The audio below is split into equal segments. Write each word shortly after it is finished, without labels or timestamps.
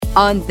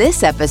On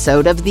this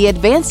episode of the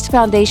Advanced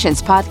Foundations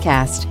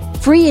podcast,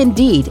 Free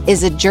Indeed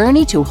is a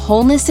journey to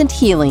wholeness and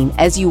healing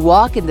as you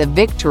walk in the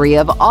victory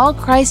of all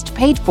Christ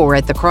paid for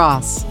at the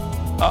cross.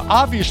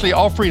 Obviously,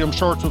 all freedom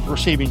starts with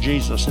receiving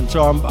Jesus. And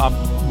so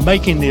I'm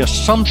making the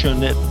assumption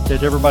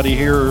that everybody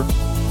here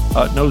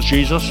knows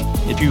Jesus.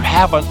 If you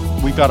haven't,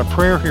 we've got a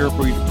prayer here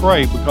for you to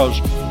pray,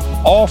 because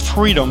all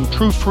freedom,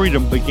 true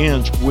freedom,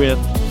 begins with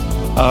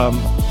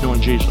knowing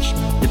Jesus.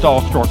 It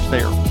all starts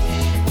there.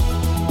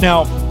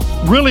 Now,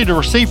 really, to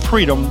receive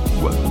freedom,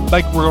 we're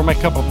going to make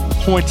a couple of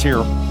points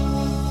here.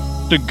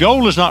 The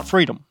goal is not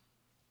freedom.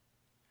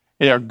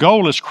 Our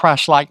goal is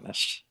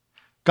Christ-likeness.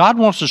 God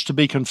wants us to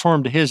be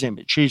conformed to His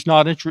image. He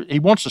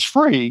wants us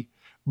free,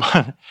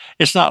 but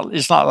it's not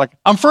like,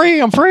 I'm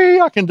free,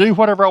 I can do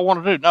whatever I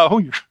want to do.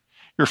 No,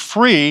 you're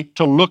free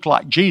to look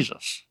like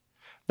Jesus.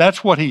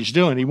 That's what He's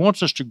doing. He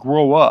wants us to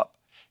grow up.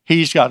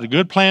 He's got a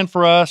good plan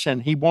for us,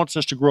 and He wants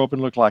us to grow up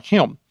and look like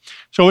Him.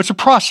 So it's a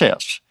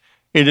process.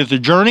 It is a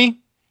journey.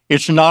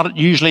 It's not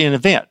usually an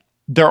event.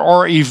 There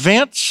are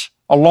events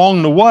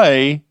along the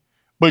way,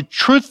 but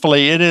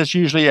truthfully, it is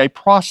usually a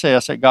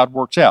process that God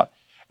works out.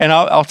 And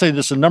I'll say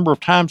this a number of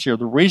times here.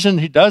 The reason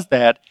He does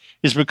that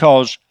is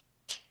because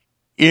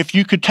if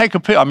you could take a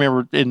pill, I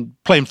remember in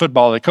playing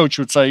football, the coach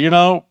would say,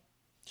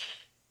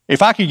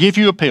 if I could give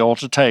you a pill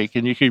to take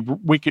and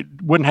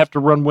wouldn't have to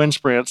run wind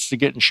sprints to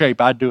get in shape,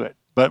 I'd do it.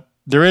 But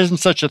there isn't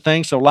such a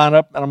thing, so line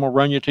up and I'm going to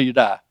run you till you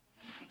die.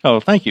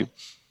 Oh, thank you.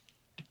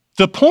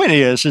 The point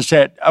is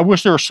that I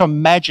wish there was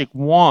some magic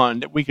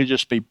wand that we could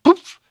just be,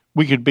 poof,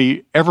 we could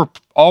be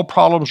all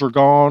problems are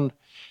gone,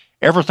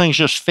 everything's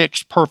just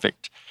fixed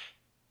perfect.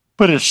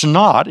 But it's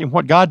not. And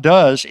what God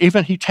does,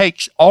 even He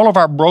takes all of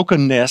our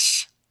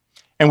brokenness,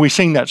 and we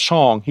sing that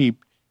song, He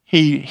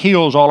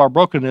heals all our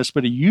brokenness,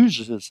 but He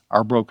uses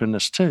our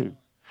brokenness too.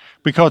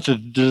 Because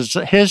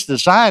His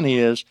design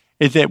is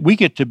that we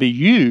get to be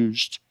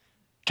used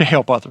to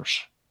help others.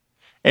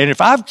 And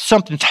if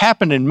something's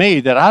happened in me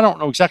that I don't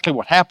know exactly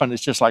what happened,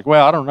 it's just like,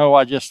 well, I don't know,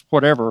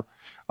 whatever,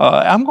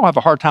 I'm going to have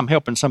a hard time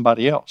helping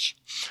somebody else.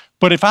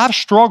 But if I've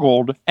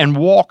struggled and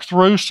walked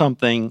through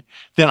something,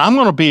 then I'm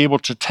going to be able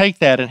to take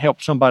that and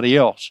help somebody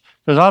else,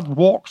 because I've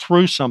walked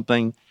through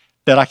something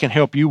that I can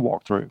help you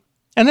walk through.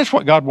 And that's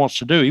what God wants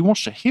to do. He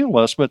wants to heal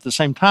us, but at the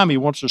same time, He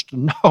wants us to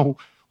know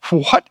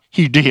what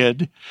He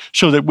did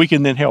so that we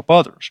can then help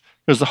others,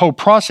 because the whole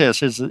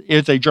process is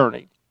a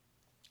journey.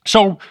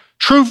 So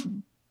true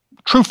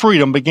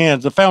freedom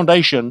begins, the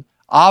foundation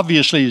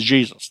obviously is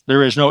Jesus.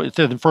 It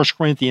says in 1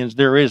 Corinthians,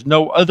 there is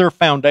no other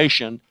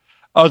foundation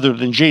other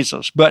than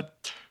Jesus.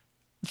 But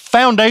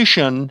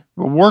foundation,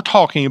 what we're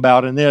talking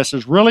about in this,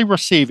 is really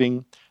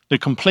receiving the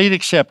complete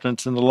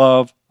acceptance and the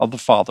love of the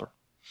Father.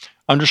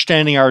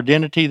 Understanding our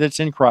identity that's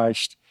in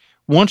Christ.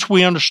 Once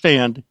we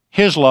understand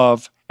His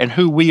love and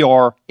who we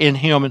are in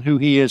Him and who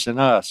He is in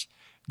us,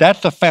 that's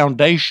the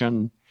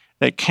foundation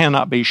that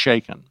cannot be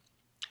shaken.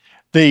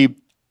 The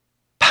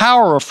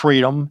power of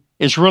freedom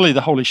is really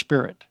the Holy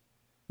Spirit.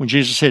 When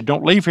Jesus said,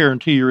 don't leave here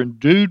until you're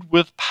endued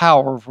with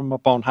power from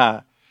up on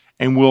high.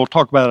 And we'll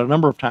talk about it a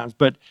number of times,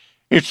 but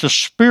it's the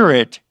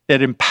Spirit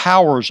that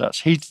empowers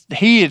us.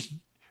 He is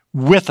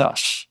with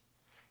us.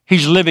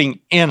 He's living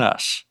in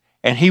us,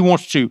 and He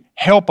wants to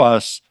help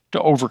us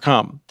to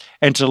overcome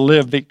and to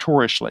live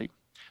victoriously.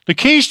 The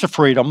keys to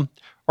freedom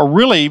are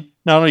really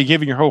not only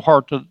giving your whole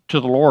heart to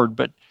the Lord,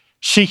 but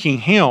seeking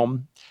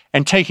Him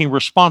and taking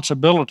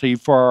responsibility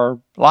for our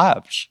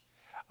lives.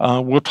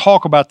 We'll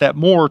talk about that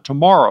more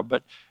tomorrow,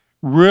 but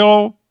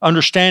real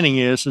understanding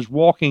is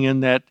walking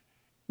in that,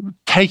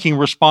 taking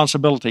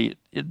responsibility.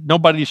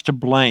 Nobody's to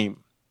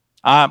blame.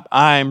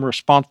 I'm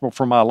responsible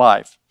for my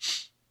life.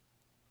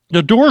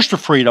 The doors to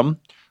freedom,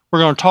 we're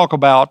going to talk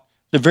about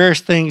the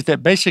various things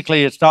that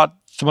basically it's not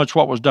so much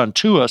what was done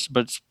to us,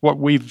 but it's what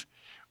we've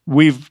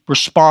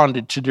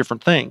responded to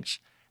different things.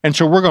 And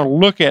so we're going to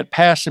look at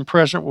past and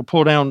present. We'll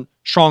pull down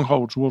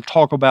strongholds. We'll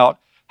talk about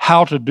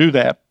how to do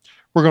that.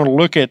 We're going to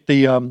look at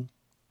the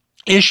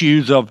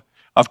issues of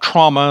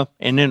trauma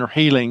and inner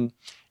healing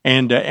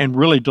and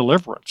really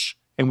deliverance.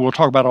 And we'll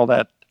talk about all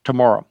that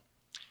tomorrow.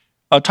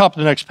 Top of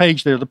the next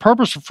page there, the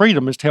purpose of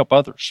freedom is to help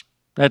others.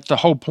 That's the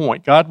whole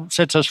point. God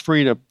sets us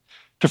free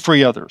to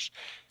free others.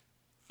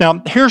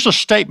 Now, here's a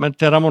statement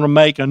that I'm going to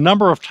make a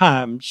number of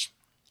times.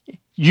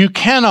 You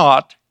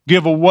cannot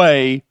give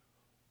away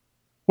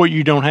what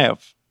you don't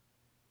have.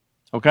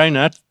 Okay?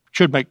 Now, that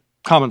should make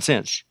common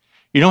sense.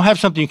 You don't have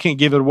something, you can't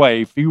give it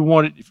away. If you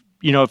want it,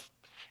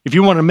 if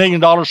you want $1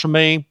 million from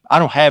me, I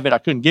don't have it, I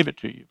couldn't give it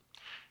to you.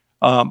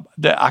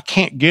 I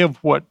can't give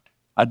what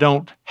I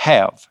don't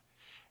have.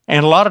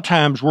 And a lot of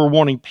times we're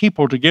wanting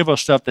people to give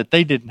us stuff that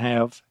they didn't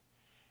have,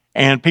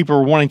 and people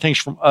are wanting things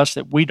from us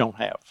that we don't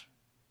have.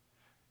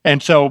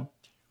 And so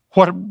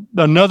what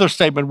another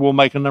statement we'll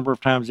make a number of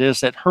times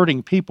is that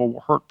hurting people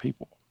will hurt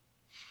people.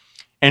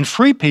 And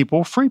free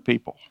people, free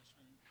people.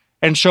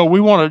 And so we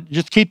want to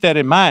just keep that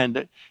in mind.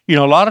 That, a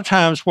lot of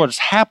times what has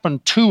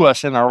happened to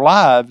us in our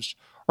lives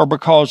are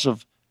because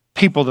of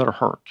people that are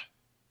hurt.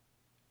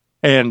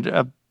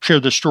 And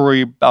shared this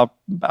story about,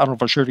 I don't know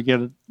if I shared it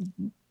again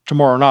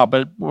tomorrow or not,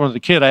 but when I was a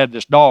kid, I had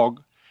this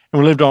dog,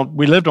 and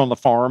we lived on the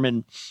farm,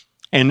 and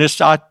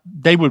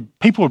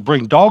people would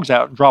bring dogs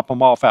out and drop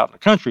them off out in the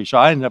country. So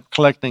I ended up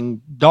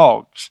collecting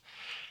dogs.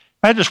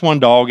 I had this one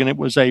dog,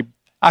 and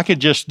I could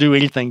just do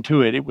anything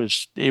to it.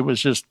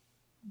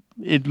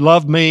 It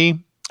loved me.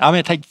 I mean,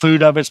 I'd take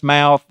food out of its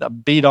mouth,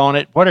 I'd beat on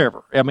it,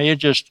 whatever. I mean, it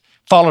just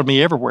followed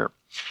me everywhere.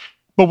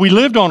 But we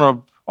lived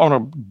on a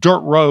dirt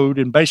road,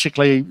 and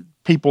basically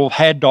people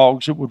had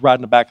dogs that would ride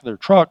in the back of their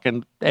truck,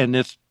 and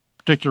this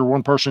particular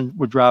one person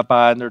would drive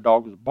by and their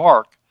dog would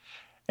bark,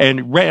 and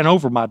it ran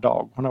over my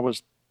dog when I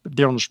was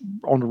there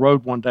on the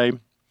road one day.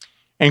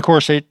 And of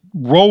course, it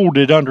rolled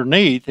it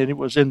underneath, and it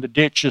was in the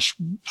ditch just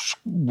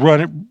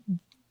rolling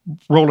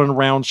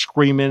around,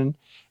 screaming,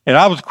 and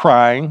I was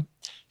crying.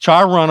 So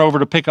I run over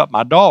to pick up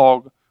my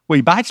dog. Well,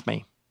 he bites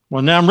me.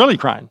 Well, now I'm really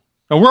crying.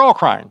 And we're all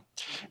crying.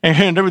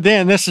 And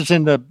then this is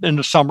in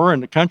the summer in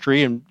the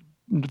country, and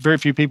very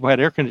few people had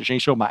air conditioning.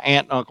 So my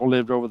aunt and uncle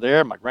lived over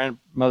there. My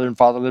grandmother and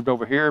father lived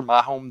over here, and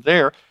my home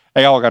there.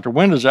 They all got their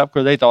windows up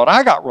because they thought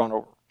I got run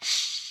over.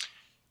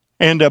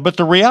 And but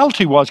the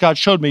reality was, God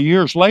showed me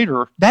years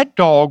later, that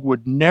dog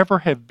would never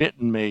have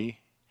bitten me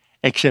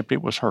except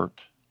it was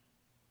hurt.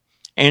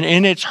 And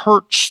in its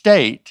hurt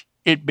state,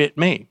 it bit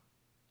me.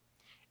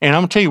 And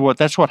I'm going to tell you what,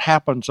 that's what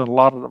happens in a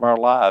lot of our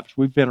lives.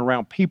 We've been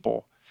around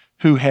people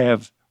who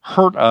have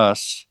hurt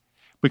us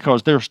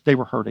because they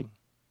were hurting.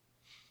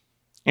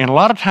 And a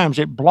lot of times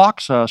it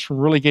blocks us from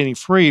really getting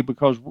free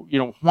because,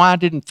 why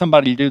didn't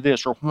somebody do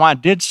this, or why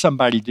did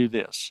somebody do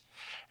this?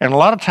 And a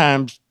lot of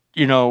times,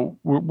 we're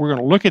going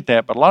to look at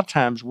that, but a lot of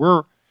times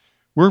we're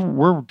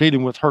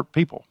dealing with hurt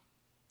people.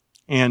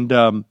 And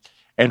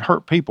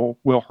hurt people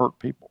will hurt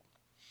people.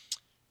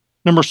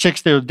 Number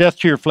 6 there, death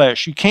to your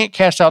flesh. You can't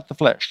cast out the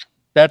flesh.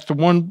 That's the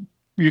one,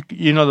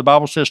 the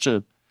Bible says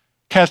to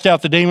cast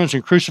out the demons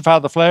and crucify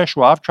the flesh.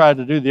 Well, I've tried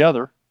to do the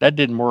other. That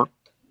didn't work.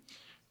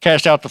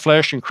 Cast out the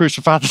flesh and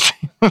crucify the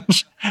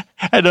demons.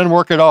 That doesn't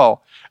work at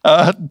all.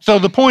 So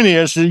the point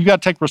is that you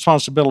got to take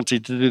responsibility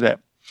to do that.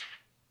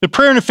 The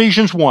prayer in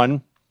Ephesians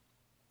 1,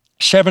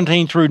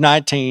 17 through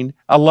 19,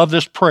 I love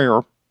this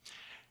prayer.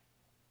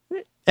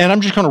 And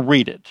I'm just going to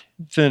read it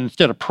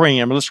instead of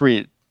praying. Let's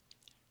read it.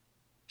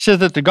 It says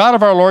that the God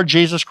of our Lord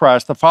Jesus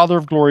Christ, the Father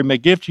of glory, may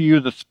give to you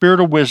the spirit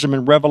of wisdom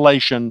and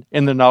revelation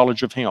in the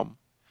knowledge of him.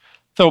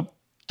 So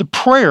the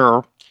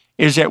prayer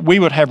is that we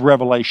would have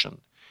revelation.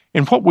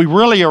 And what we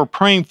really are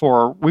praying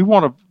for, we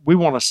want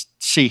to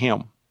see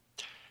him.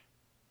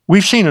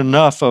 We've seen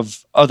enough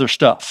of other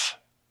stuff.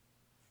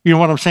 You know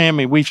what I'm saying? I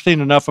mean, we've seen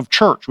enough of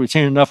church. We've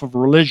seen enough of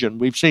religion.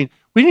 We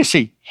need to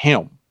see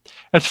him.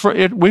 That's for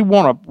it.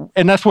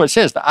 And that's what it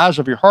says. The eyes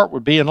of your heart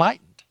would be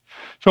enlightened.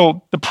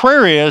 So the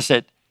prayer is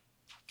that,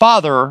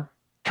 Father,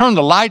 turn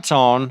the lights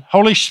on.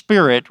 Holy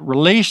Spirit,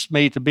 release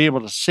me to be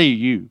able to see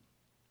you,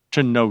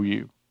 to know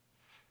you.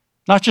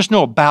 Not just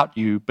know about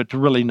you, but to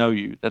really know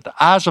you, that the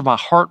eyes of my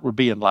heart would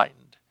be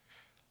enlightened.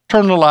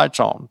 Turn the lights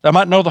on. That I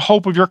might know the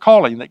hope of your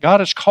calling, that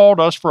God has called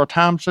us for a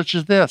time such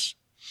as this.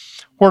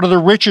 What are the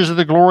riches of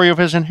the glory of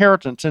his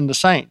inheritance in the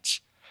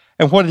saints?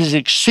 And what is the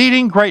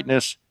exceeding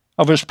greatness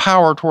of his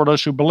power toward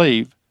us who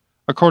believe,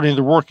 according to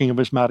the working of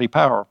his mighty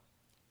power?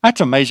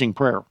 That's amazing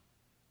prayer.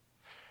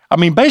 I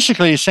mean,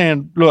 basically he's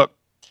saying, look,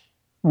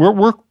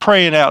 we're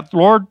praying out,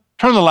 Lord,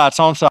 turn the lights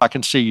on so I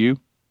can see you.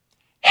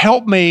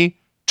 Help me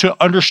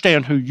to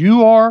understand who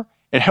you are,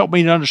 and help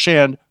me to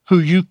understand who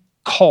you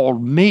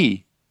called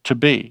me to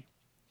be.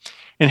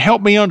 And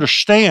help me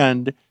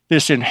understand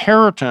this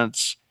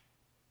inheritance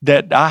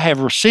that I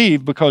have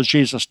received because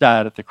Jesus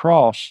died at the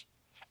cross.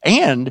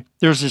 And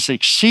there's this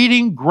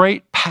exceeding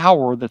great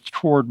power that's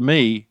toward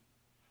me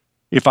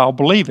if I'll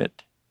believe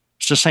it.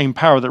 It's the same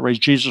power that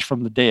raised Jesus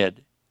from the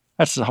dead.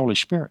 That's the Holy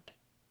Spirit.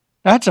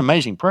 Now, that's an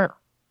amazing prayer.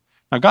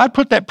 Now, God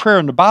put that prayer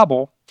in the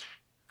Bible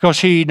because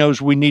he knows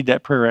we need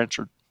that prayer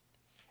answered.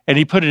 And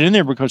he put it in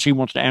there because he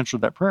wants to answer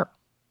that prayer.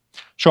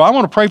 So I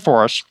want to pray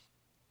for us,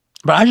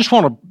 but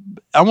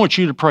I want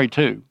you to pray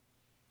too.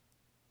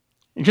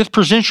 And just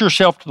present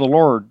yourself to the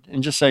Lord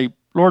and just say,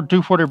 Lord,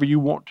 do whatever you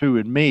want to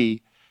in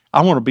me.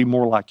 I want to be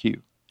more like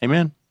you.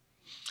 Amen.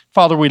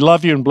 Father, we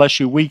love you and bless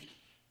you. We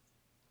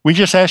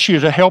just ask you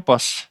to help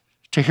us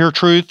to hear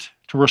truth,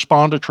 to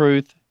respond to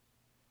truth.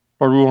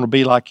 Lord, we want to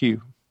be like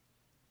you.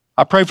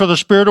 I pray for the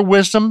spirit of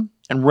wisdom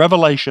and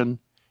revelation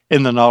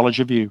in the knowledge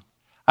of you.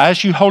 I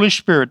ask you, Holy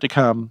Spirit, to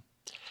come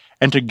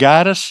and to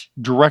guide us,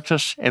 direct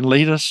us, and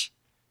lead us,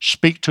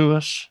 speak to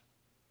us.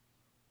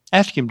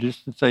 Ask him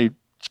just to say,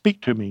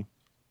 speak to me,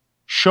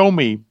 show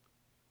me,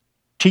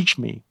 teach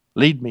me,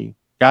 lead me,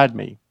 guide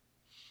me,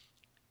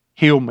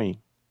 heal me.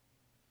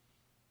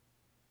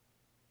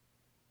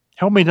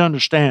 Help me to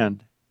understand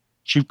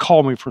that you've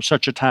called me for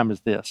such a time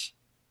as this.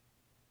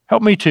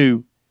 Help me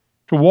to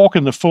walk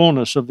in the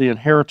fullness of the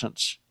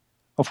inheritance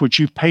of which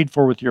you've paid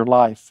for with your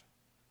life,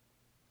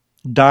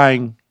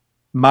 dying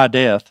my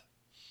death.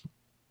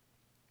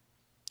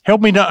 Help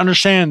me to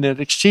understand that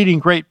exceeding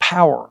great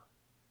power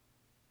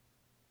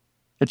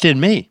that's in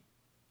me,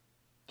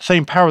 the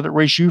same power that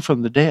raised you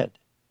from the dead.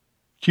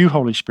 It's you,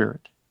 Holy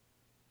Spirit.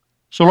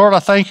 So, Lord, I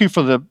thank you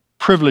for the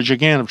privilege,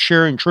 again, of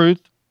sharing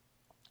truth.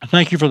 I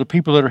thank you for the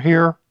people that are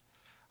here.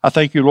 I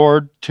thank you,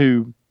 Lord,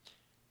 to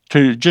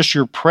just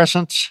your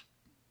presence.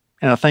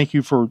 And I thank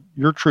you for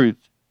your truth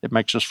that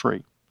makes us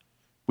free.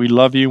 We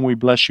love you and we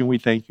bless you and we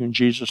thank you in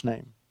Jesus'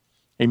 name.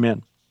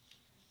 Amen.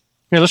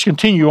 Okay, let's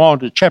continue on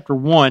to chapter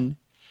 1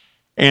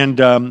 and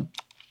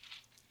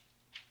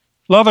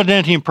love,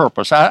 identity, and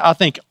purpose. I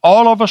think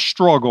all of us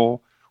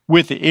struggle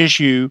with the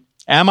issue,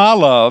 am I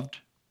loved?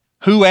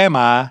 Who am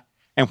I?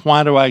 And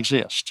why do I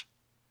exist?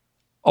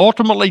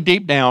 Ultimately,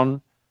 deep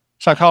down,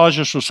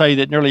 psychologists will say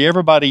that nearly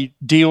everybody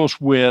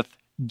deals with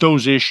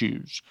those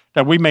issues.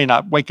 That we may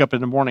not wake up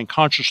in the morning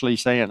consciously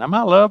saying, am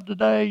I loved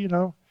today?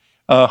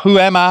 Who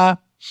am I?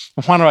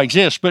 And why do I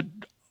exist?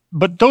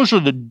 But those are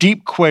the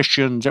deep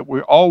questions that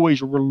we're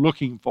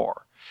looking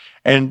for.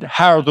 And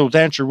how are those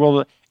answered? Well,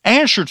 the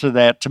answer to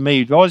that, to me,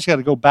 you've always got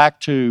to go back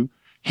to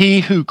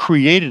He who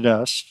created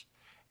us,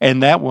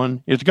 and that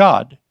one is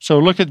God. So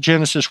look at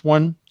Genesis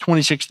 1,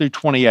 26 through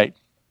 28.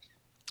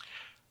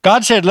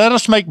 God said, let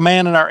us make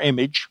man in our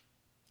image,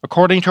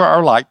 according to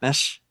our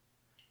likeness.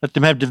 Let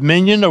them have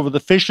dominion over the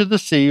fish of the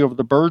sea, over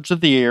the birds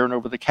of the air, and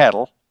over the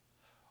cattle,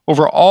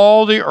 over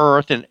all the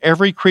earth, and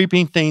every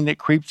creeping thing that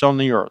creeps on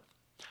the earth.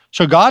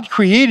 So God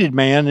created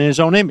man in his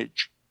own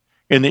image.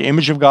 In the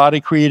image of God,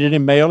 he created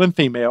him male and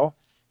female.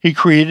 He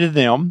created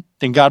them.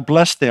 Then God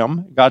blessed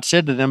them. God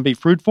said to them, be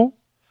fruitful,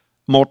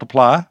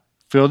 multiply,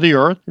 fill the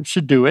earth, and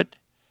subdue it.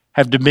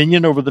 Have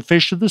dominion over the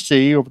fish of the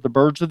sea, over the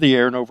birds of the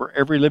air, and over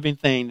every living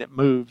thing that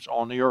moves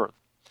on the earth.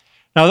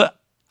 Now,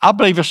 I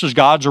believe this is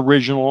God's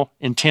original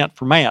intent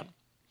for man.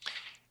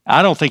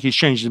 I don't think he's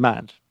changed his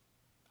mind.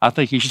 I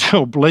think he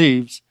still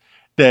believes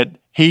that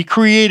he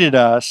created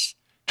us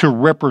to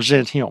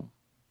represent him.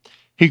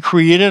 He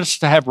created us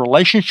to have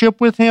relationship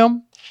with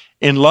him.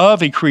 In love,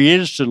 he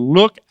created us to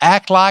look,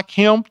 act like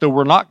him, though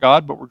we're not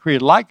God, but we're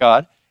created like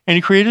God. And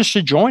he created us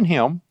to join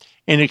him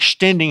in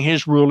extending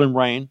his rule and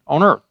reign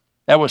on earth.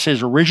 That was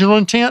his original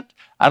intent.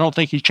 I don't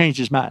think he's changed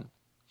his mind.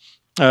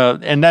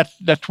 And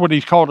that's what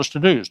he's called us to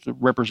do, is to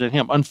represent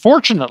him.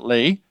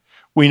 Unfortunately,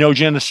 we know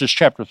Genesis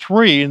chapter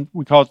 3, and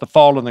we call it the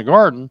fall in the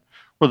garden,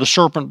 where the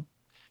serpent,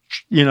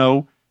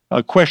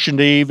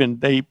 questioned Eve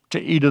and they to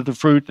eat of the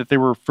fruit that they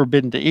were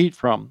forbidden to eat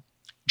from.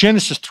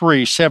 Genesis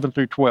 3, 7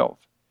 through 12.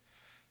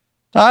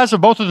 The eyes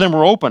of both of them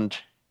were opened,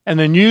 and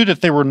they knew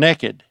that they were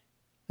naked.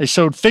 They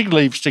sewed fig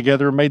leaves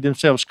together and made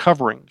themselves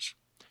coverings.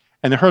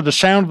 And they heard the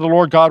sound of the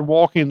Lord God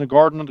walking in the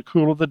garden in the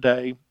cool of the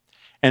day.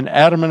 And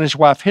Adam and his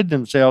wife hid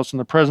themselves in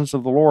the presence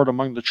of the Lord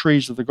among the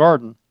trees of the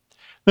garden.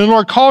 Then the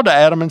Lord called to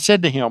Adam and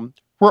said to him,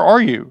 where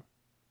are you?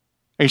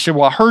 And he said,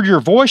 well, I heard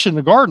your voice in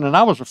the garden, and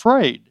I was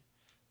afraid,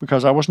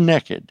 because I was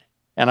naked,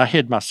 and I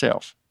hid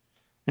myself.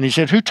 And he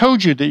said, who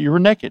told you that you were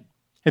naked?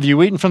 Have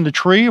you eaten from the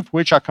tree of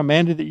which I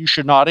commanded that you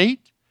should not eat?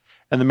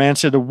 And the man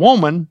said, the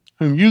woman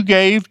whom you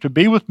gave to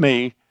be with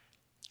me,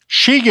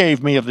 she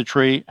gave me of the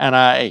tree, and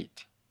I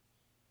ate.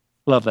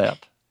 Love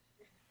that.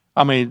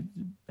 I mean,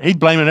 he's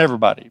blaming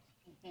everybody.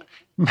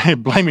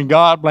 Blaming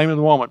God, blaming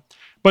the woman.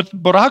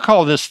 But I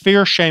call this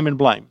fear, shame, and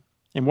blame.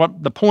 And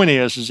what the point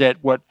is that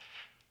what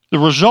the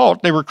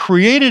result, they were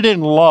created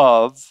in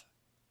love.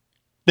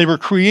 They were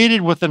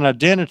created with an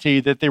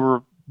identity that they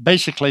were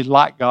basically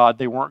like God.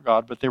 They weren't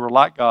God, but they were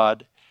like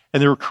God.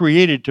 And they were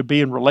created to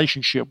be in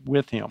relationship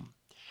with him,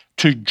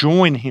 to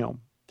join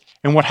him.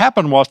 And what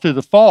happened was, through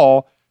the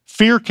fall,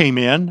 fear came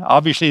in.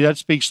 Obviously, that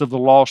speaks of the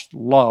lost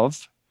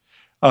love.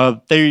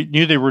 They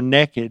knew they were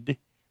naked,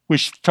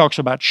 which talks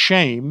about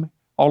shame.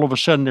 All of a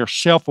sudden, they're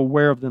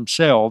self-aware of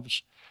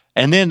themselves.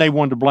 And then they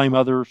wanted to blame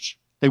others.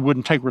 They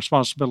wouldn't take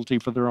responsibility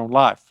for their own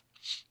life.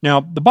 Now,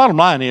 the bottom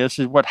line is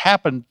what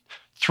happened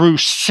through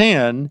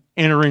sin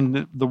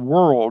entering the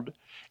world,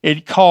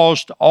 it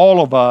caused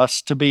all of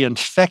us to be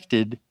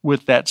infected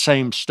with that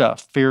same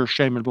stuff, fear,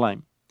 shame, and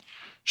blame.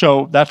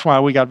 So that's why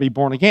we got to be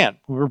born again.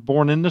 We were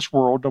born in this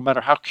world, no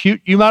matter how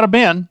cute you might have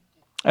been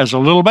as a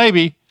little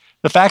baby.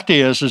 The fact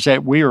is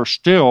that we are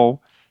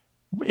still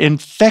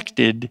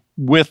infected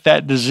with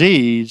that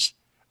disease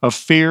of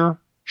fear,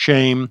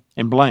 shame,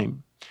 and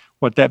blame.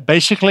 What that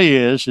basically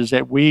is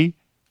that we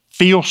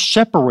feel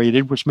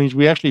separated, which means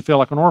we actually feel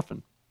like an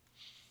orphan.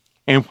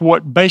 And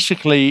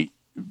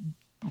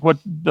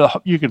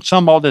you can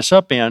sum all this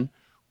up in,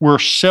 we're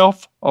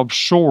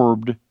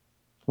self-absorbed.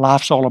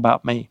 Life's all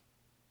about me.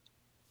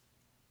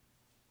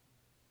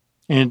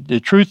 And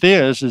the truth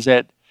is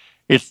that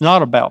it's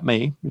not about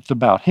me, it's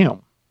about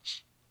him.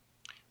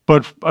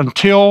 But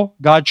until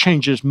God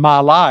changes my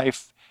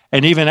life,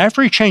 and even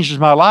after he changes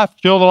my life,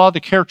 still a lot of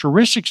the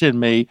characteristics in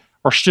me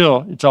are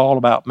still, it's all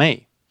about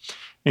me.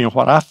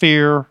 What I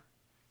fear,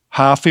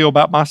 how I feel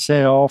about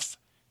myself,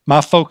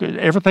 my focus,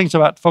 everything's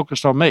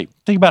focused on me.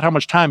 Think about how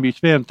much time you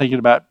spend thinking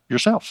about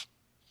yourself.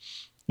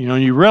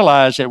 You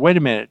realize that, wait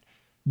a minute,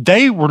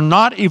 they were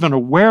not even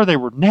aware they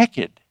were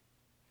naked.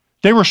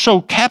 They were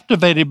so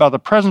captivated by the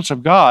presence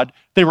of God,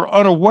 they were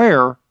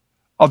unaware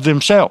of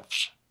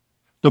themselves.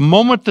 The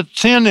moment that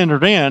sin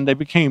entered in, they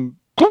became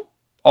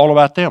all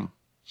about them.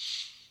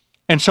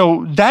 And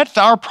so that's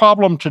our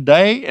problem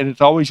today, and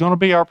it's always going to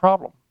be our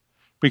problem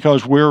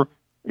because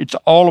it's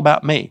all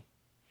about me.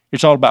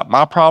 It's all about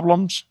my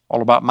problems,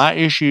 all about my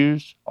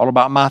issues, all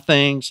about my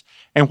things.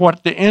 And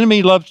what the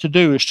enemy loves to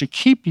do is to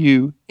keep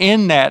you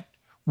in that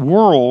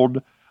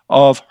world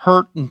of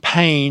hurt and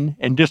pain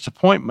and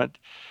disappointment.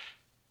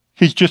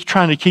 He's just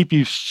trying to keep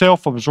you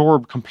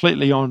self-absorbed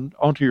completely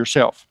onto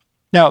yourself.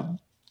 Now,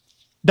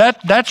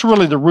 that's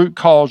really the root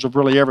cause of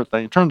really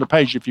everything. Turn the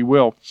page, if you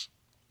will.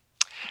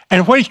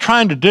 And what he's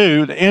trying to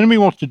do, the enemy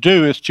wants to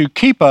do, is to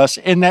keep us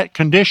in that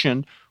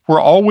condition where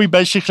all we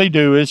basically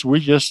do is we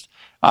just,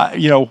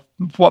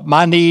 what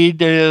my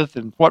need is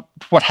and what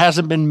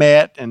hasn't been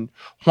met and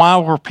why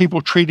were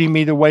people treating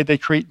me the way they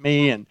treat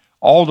me and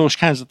all those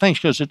kinds of things,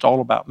 because it's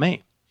all about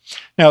me.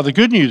 Now, the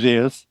good news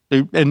is,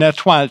 and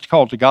that's why it's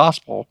called the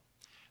gospel,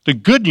 the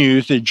good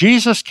news that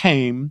Jesus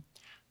came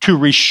to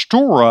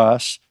restore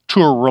us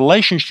to a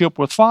relationship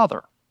with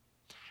Father.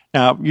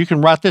 Now, you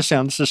can write this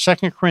down. This is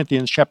 2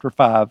 Corinthians chapter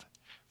 5,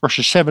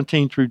 verses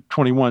 17 through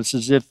 21. It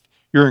says, if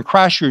you're in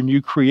Christ, you're a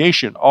new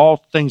creation. All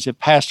things have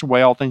passed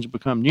away. All things have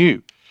become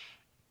new.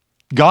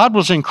 God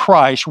was in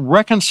Christ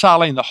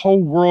reconciling the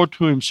whole world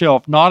to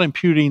himself, not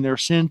imputing their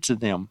sin to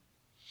them.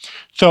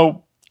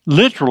 So,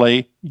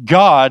 literally,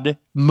 God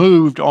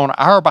moved on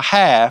our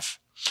behalf,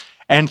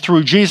 and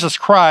through Jesus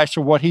Christ,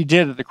 or what he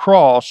did at the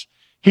cross,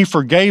 he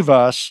forgave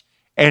us,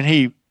 and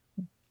he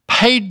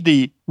paid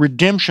the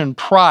redemption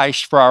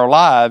price for our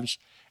lives,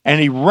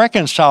 and he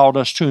reconciled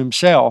us to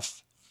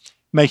himself,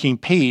 making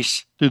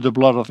peace through the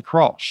blood of the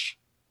cross.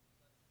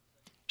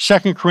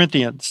 2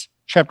 Corinthians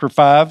chapter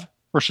 5,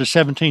 verses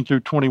 17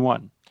 through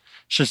 21.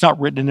 So it's not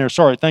written in there.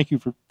 Sorry, thank you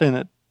for saying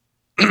that.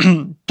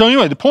 So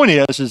anyway, the point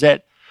is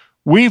that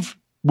we've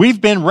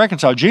been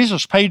reconciled.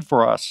 Jesus paid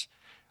for us.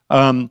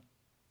 And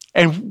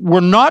we're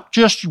not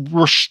just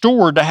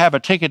restored to have a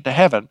ticket to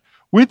heaven.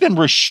 We've been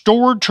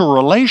restored to a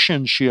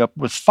relationship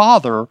with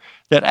Father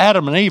that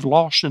Adam and Eve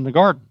lost in the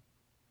garden.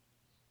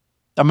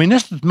 I mean,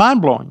 this is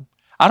mind-blowing.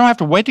 I don't have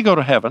to wait to go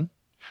to heaven.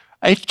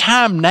 It's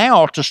time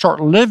now to start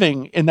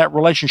living in that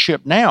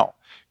relationship now.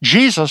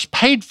 Jesus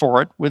paid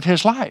for it with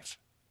his life.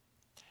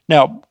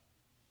 Now,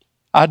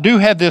 I do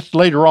have this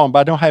later on, but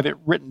I don't have it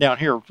written down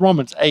here. It's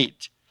Romans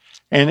 8.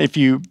 And if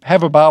you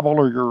have a Bible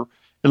or your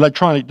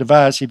electronic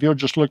device, if you'll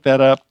just look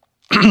that up,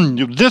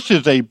 this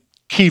is a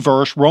key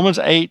verse, Romans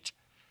 8,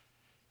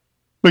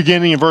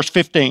 beginning in verse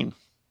 15. It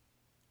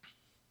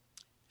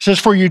says,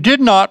 for you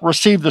did not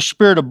receive the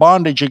spirit of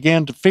bondage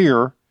again to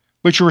fear,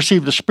 but you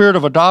received the spirit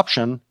of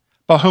adoption,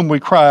 by whom we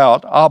cry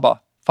out,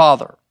 Abba,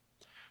 Father.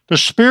 The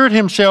Spirit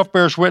himself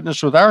bears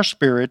witness with our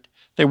spirit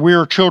that we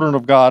are children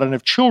of God, and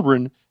if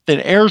children,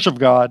 then heirs of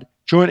God,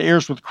 joint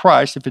heirs with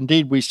Christ, if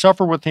indeed we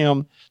suffer with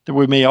him, that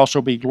we may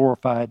also be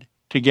glorified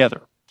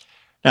together.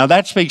 Now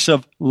that speaks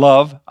of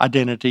love,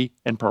 identity,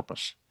 and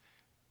purpose.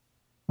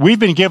 We've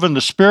been given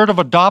the spirit of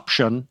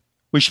adoption,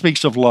 which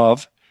speaks of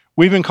love.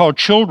 We've been called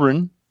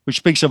children, which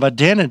speaks of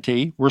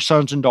identity. We're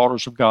sons and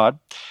daughters of God.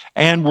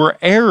 And we're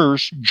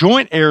heirs,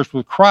 joint heirs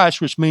with Christ,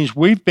 which means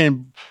we've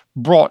been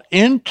brought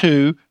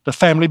into the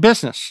family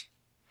business.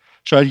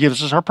 So it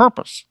gives us our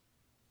purpose,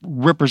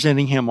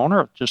 representing him on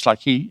earth, just like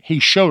he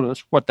showed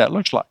us what that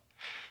looks like.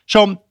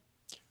 So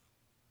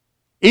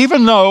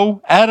even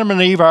though Adam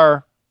and Eve,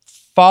 our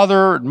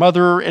father and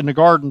mother in the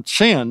garden,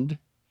 sinned,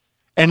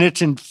 and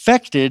it's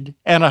infected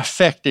and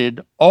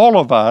affected all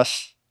of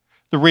us,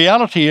 the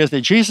reality is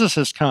that Jesus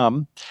has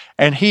come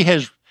and he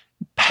has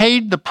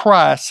paid the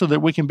price so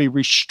that we can be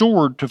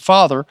restored to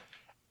Father,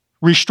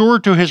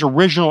 restored to his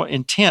original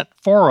intent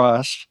for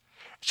us,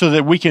 so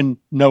that we can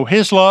know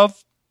his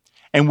love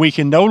and we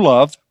can know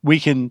love. We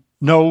can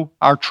know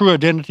our true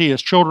identity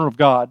as children of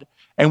God,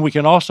 and we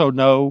can also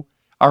know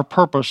our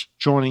purpose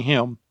joining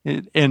him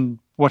in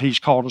what he's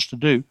called us to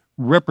do,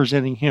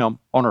 representing him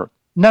on earth.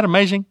 Isn't that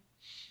amazing?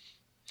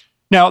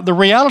 Now, the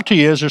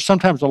reality is there's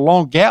sometimes a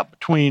long gap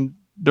between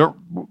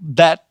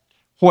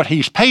what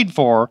he's paid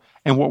for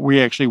and what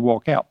we actually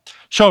walk out.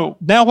 So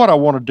now what I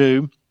want to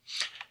do,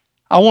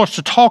 I want us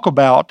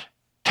to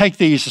take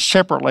these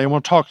separately. I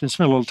want to talk and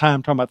spend a little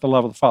time talking about the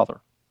love of the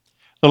Father.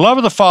 The love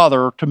of the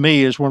Father, to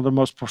me, is one of the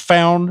most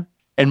profound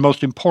and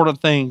most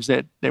important things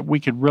that we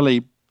could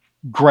really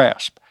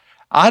grasp.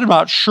 I'm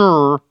not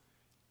sure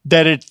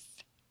that it's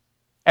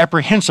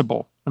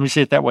apprehensible. Let me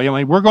say it that way. I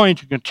mean, we're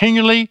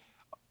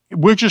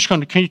just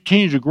going to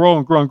continue to grow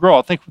and grow and grow.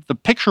 I think the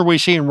picture we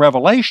see in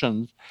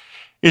Revelation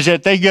is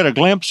that they get a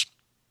glimpse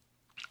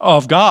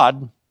of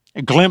God,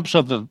 a glimpse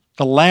of the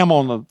Lamb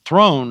on the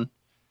throne,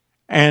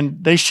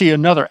 and they see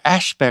another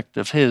aspect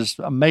of his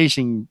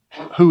amazing,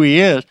 who he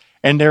is,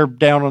 and they're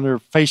down on their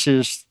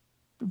faces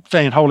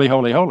saying, holy,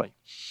 holy, holy.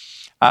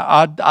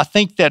 I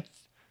think that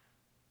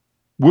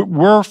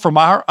we're, from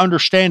our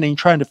understanding,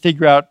 trying to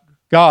figure out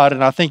God,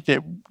 and I think that,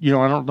 I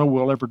don't know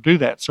we'll ever do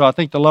that. So I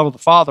think the love of the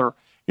Father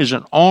is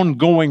an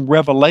ongoing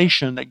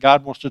revelation that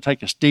God wants to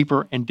take us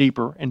deeper and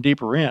deeper and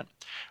deeper in.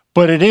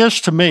 But it is,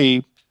 to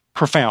me,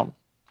 profound.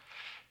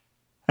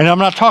 And I'm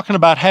not talking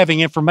about having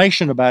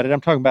information about it.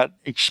 I'm talking about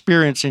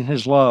experiencing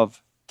his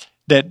love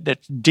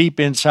that's deep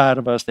inside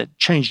of us that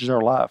changes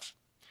our life.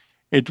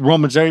 At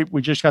Romans 8,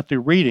 we just got through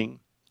reading.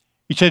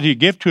 He said he'd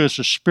give to us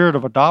a spirit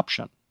of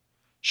adoption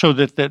so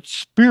that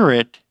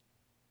spirit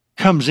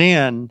comes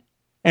in,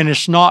 and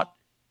it's not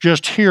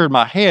just here in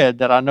my head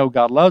that I know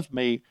God loves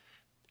me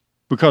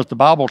because the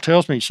Bible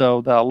tells me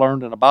so, that I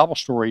learned in a Bible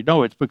story.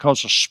 No, it's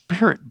because the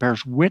Spirit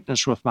bears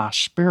witness with my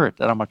spirit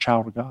that I'm a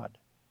child of God.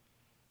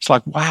 It's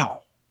like,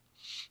 wow.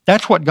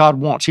 That's what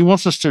God wants. He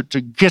wants us to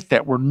get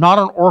that. We're not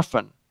an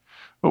orphan.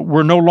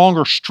 We're no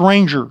longer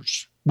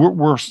strangers.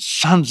 We're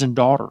sons and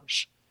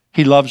daughters.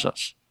 He loves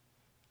us.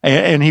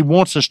 And he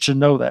wants us to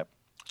know that.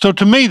 So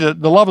to me, the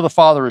love of the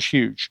Father is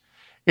huge.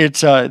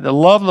 It's the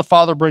love of the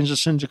Father brings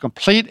us into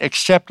complete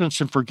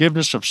acceptance and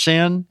forgiveness of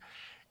sin.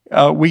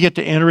 We get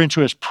to enter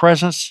into his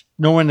presence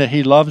knowing that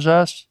he loves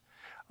us.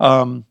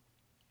 1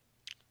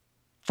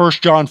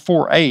 John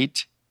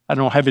 4:8, I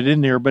don't have it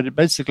in there, but it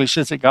basically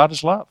says that God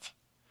is love.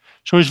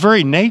 So his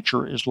very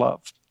nature is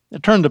love.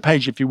 Turn the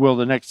page, if you will,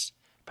 the next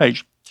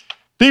page.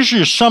 These are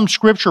just some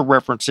scripture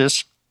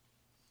references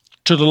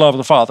to the love of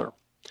the Father.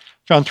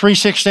 John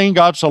 3:16,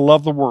 God so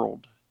loved the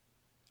world.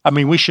 I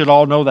mean, we should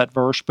all know that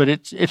verse, but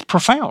it's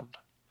profound.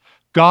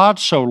 God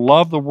so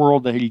loved the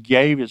world that he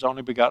gave his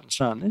only begotten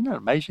Son. Isn't that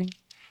amazing?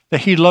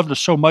 That he loved us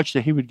so much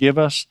that he would give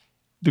us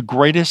the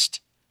greatest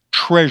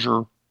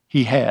treasure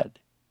he had.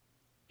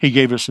 He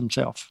gave us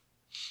himself.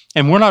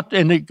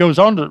 And it goes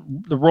on to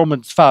the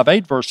Romans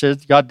 5:8 verse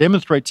says, God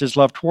demonstrates his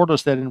love toward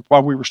us that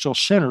while we were still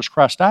sinners,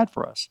 Christ died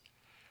for us.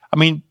 I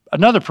mean,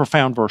 another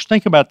profound verse.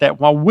 Think about that.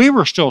 While we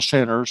were still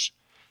sinners,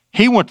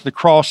 he went to the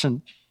cross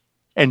and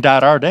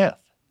died our death.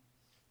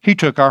 He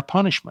took our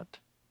punishment.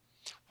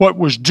 What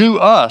was due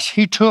us,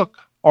 he took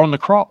on the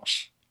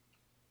cross.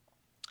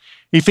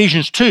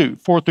 Ephesians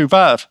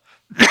 2:4-5.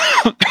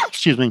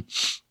 Excuse me.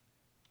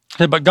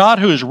 But God,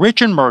 who is rich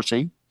in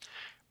mercy,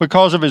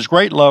 because of his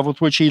great love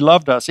with which he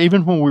loved us,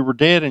 even when we were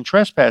dead in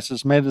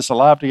trespasses, made us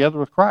alive together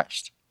with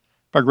Christ.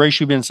 By grace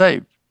you've been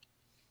saved.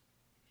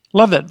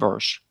 Love that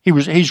verse.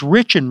 He's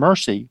rich in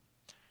mercy,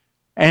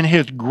 and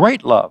his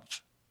great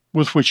love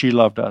with which he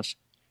loved us.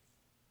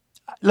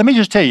 Let me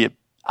just tell you,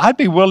 I'd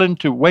be willing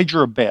to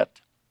wager a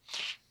bet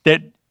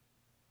that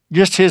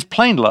just his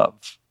plain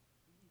love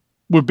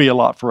would be a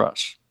lot for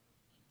us.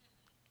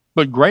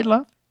 But great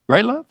love?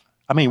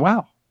 I mean,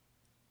 wow.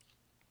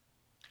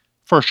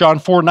 1 John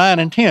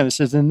 4:9-10, it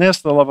says, in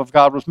this the love of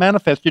God was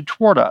manifested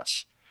toward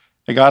us,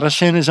 that God has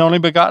sent his only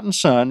begotten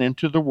Son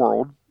into the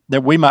world,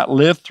 that we might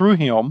live through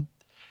him.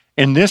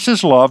 And this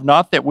is love,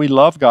 not that we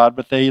love God,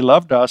 but that he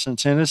loved us and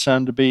sent his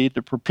Son to be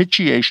the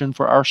propitiation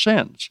for our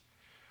sins.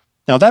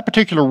 Now, that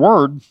particular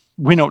word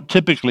we don't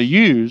typically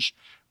use,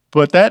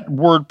 but that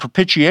word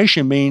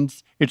propitiation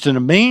means it's a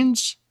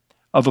means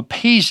of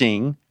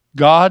appeasing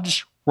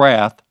God's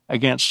wrath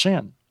against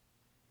sin.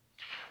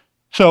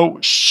 So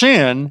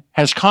sin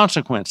has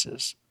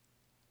consequences.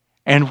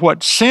 And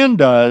what sin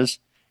does,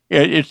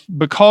 it's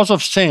because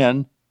of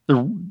sin,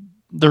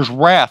 there's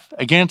wrath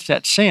against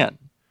that sin.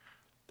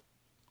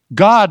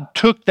 God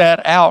took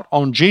that out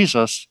on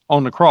Jesus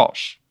on the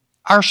cross,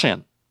 our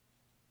sin.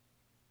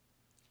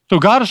 So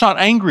God is not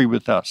angry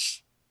with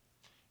us.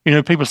 You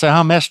know, people say,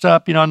 I'm messed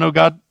up. You know, I know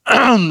God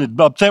is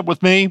upset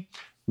with me.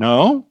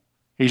 No,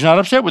 he's not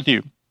upset with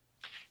you.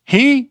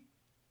 He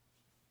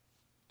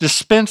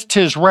dispensed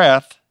his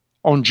wrath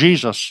on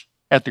Jesus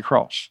at the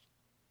cross.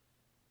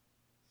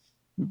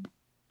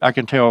 I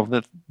can tell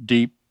that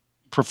deep,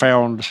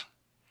 profound.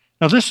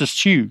 Now, this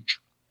is huge.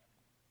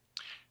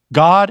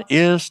 God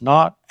is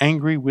not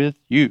angry with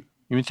you.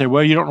 You may say,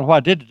 well, you don't know what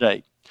I did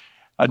today.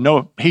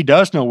 No, he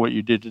does know what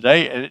you did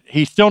today, and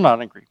he's still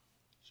not angry.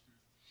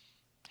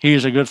 He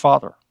is a good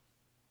Father.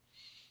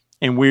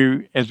 And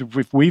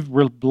if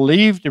we've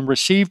believed and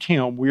received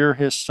him, we're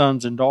his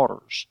sons and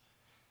daughters.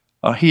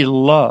 He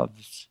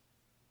loves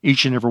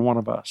each and every one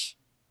of us.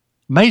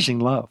 Amazing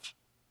love.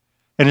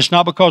 And it's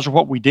not because of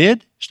what we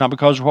did. It's not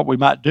because of what we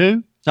might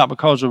do. It's not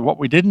because of what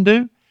we didn't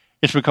do.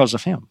 It's because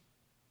of him.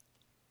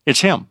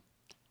 It's him.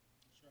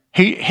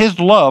 His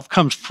love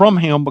comes from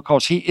him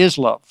because he is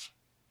love.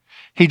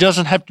 He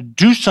doesn't have to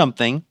do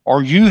something,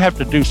 or you have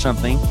to do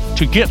something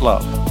to get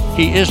love.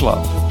 He is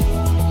love.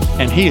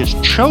 And he has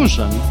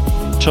chosen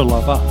to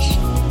love us.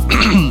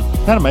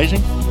 Isn't that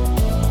amazing?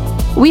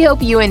 We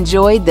hope you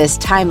enjoyed this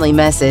timely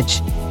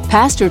message.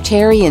 Pastor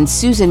Terry and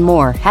Susan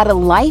Moore had a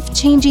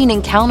life-changing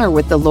encounter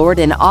with the Lord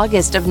in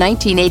August of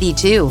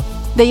 1982.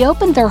 They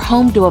opened their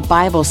home to a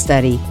Bible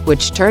study,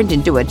 which turned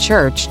into a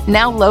church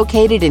now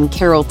located in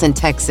Carrollton,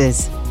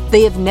 Texas.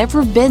 They have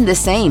never been the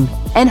same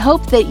and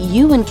hope that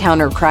you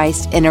encounter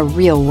Christ in a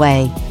real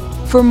way.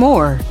 For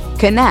more,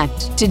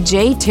 connect to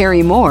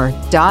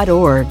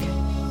jterrymore.org.